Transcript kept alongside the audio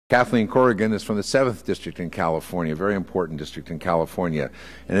Kathleen Corrigan is from the 7th District in California, a very important district in California,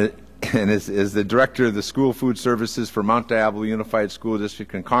 and is the Director of the School Food Services for Mount Diablo Unified School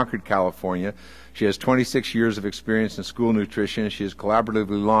District in Concord, California. She has 26 years of experience in school nutrition. She has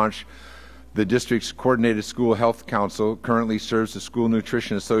collaboratively launched the district's Coordinated School Health Council, currently serves the School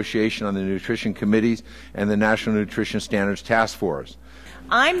Nutrition Association on the Nutrition Committees and the National Nutrition Standards Task Force.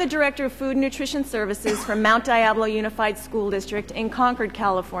 I'm the Director of Food and Nutrition Services for Mount Diablo Unified School District in Concord,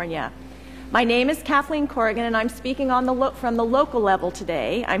 California. My name is Kathleen Corrigan, and I'm speaking from the local level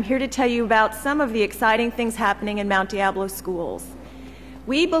today. I'm here to tell you about some of the exciting things happening in Mount Diablo schools.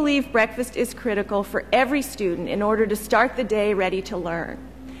 We believe breakfast is critical for every student in order to start the day ready to learn.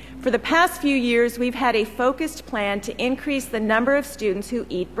 For the past few years, we've had a focused plan to increase the number of students who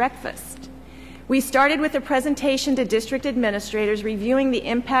eat breakfast. We started with a presentation to district administrators reviewing the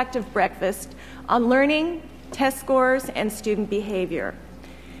impact of breakfast on learning, test scores, and student behavior.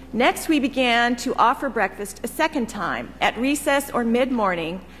 Next, we began to offer breakfast a second time at recess or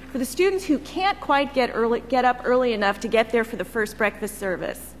mid-morning for the students who can't quite get up early enough to get there for the first breakfast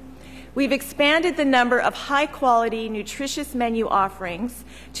service. We've expanded the number of high-quality, nutritious menu offerings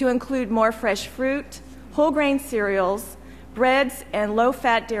to include more fresh fruit, whole-grain cereals, breads, and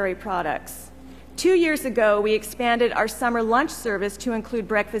low-fat dairy products. 2 years ago, we expanded our summer lunch service to include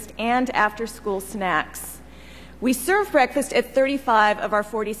breakfast and after-school snacks. We serve breakfast at 35 of our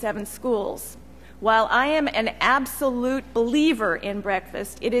 47 schools. While I am an absolute believer in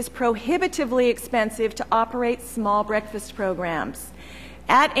breakfast, it is prohibitively expensive to operate small breakfast programs.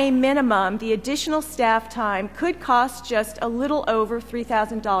 At a minimum, the additional staff time could cost just a little over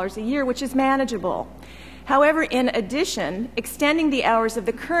 $3,000 a year, which is manageable. However, in addition, extending the hours of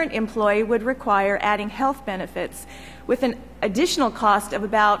the current employee would require adding health benefits with an additional cost of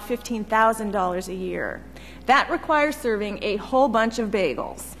about $15,000 a year. That requires serving a whole bunch of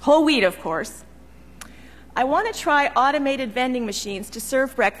bagels, whole wheat, of course. I want to try automated vending machines to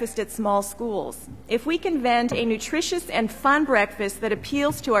serve breakfast at small schools. If we can vend a nutritious and fun breakfast that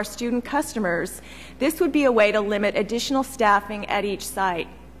appeals to our student customers, this would be a way to limit additional staffing at each site.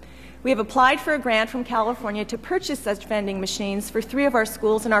 We have applied for a grant from California to purchase such vending machines for 3 of our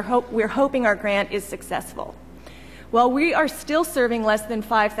schools, and we're hoping our grant is successful. While we are still serving less than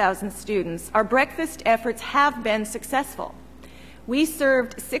 5,000 students, our breakfast efforts have been successful. We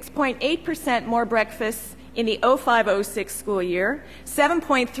served 6.8% more breakfasts in the 05-06 school year,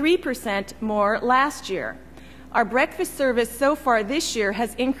 7.3% more last year. Our breakfast service so far this year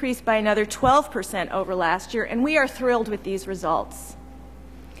has increased by another 12% over last year, and we are thrilled with these results.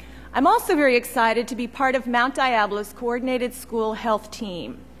 I'm also very excited to be part of Mount Diablo's Coordinated School Health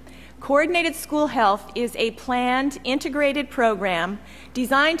team. Coordinated School Health is a planned, integrated program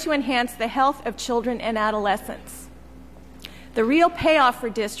designed to enhance the health of children and adolescents. The real payoff for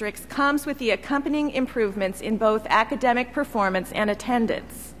districts comes with the accompanying improvements in both academic performance and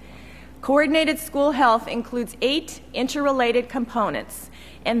attendance. Coordinated School Health includes 8 interrelated components,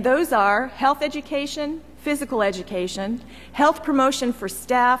 and those are health education, physical education, health promotion for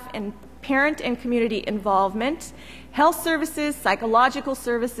staff and parent and community involvement, health services, psychological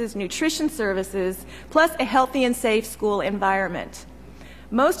services, nutrition services, plus a healthy and safe school environment.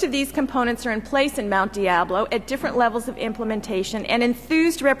 Most of these components are in place in Mount Diablo at different levels of implementation, and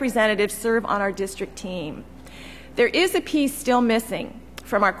enthused representatives serve on our district team. There is a piece still missing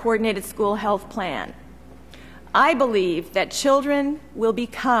from our Coordinated School Health Plan. I believe that children will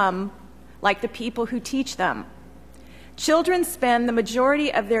become like the people who teach them. Children spend the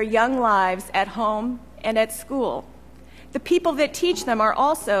majority of their young lives at home and at school. The people that teach them are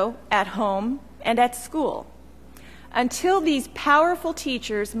also at home and at school. Until these powerful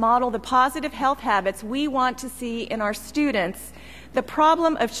teachers model the positive health habits we want to see in our students, the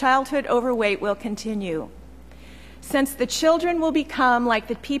problem of childhood overweight will continue. Since the children will become like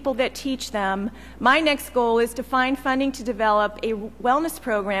the people that teach them, my next goal is to find funding to develop a wellness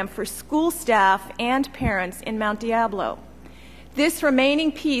program for school staff and parents in Mount Diablo. This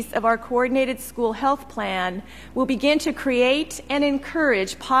remaining piece of our Coordinated School Health Plan will begin to create and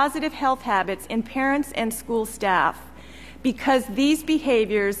encourage positive health habits in parents and school staff, because these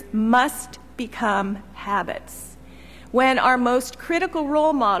behaviors must become habits. When our most critical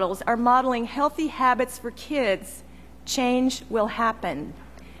role models are modeling healthy habits for kids, change will happen,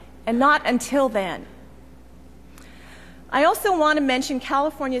 and not until then. I also want to mention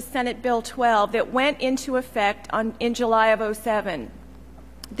California's Senate Bill 12 that went into effect in July of '07.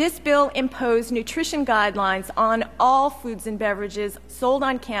 This bill imposed nutrition guidelines on all foods and beverages sold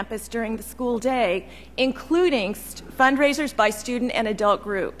on campus during the school day, including fundraisers by student and adult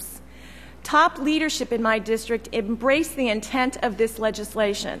groups. Top leadership in my district embraced the intent of this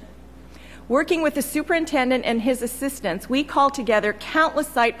legislation. Working with the superintendent and his assistants, we called together countless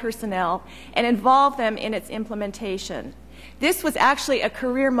site personnel and involved them in its implementation. This was actually a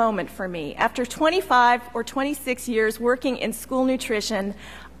career moment for me. After 25 or 26 years working in school nutrition,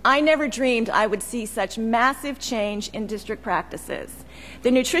 I never dreamed I would see such massive change in district practices.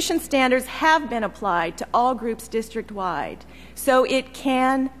 The nutrition standards have been applied to all groups district-wide, so it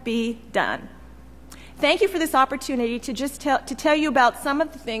can be done. Thank you for this opportunity to tell you about some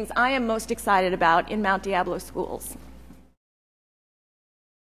of the things I am most excited about in Mount Diablo schools.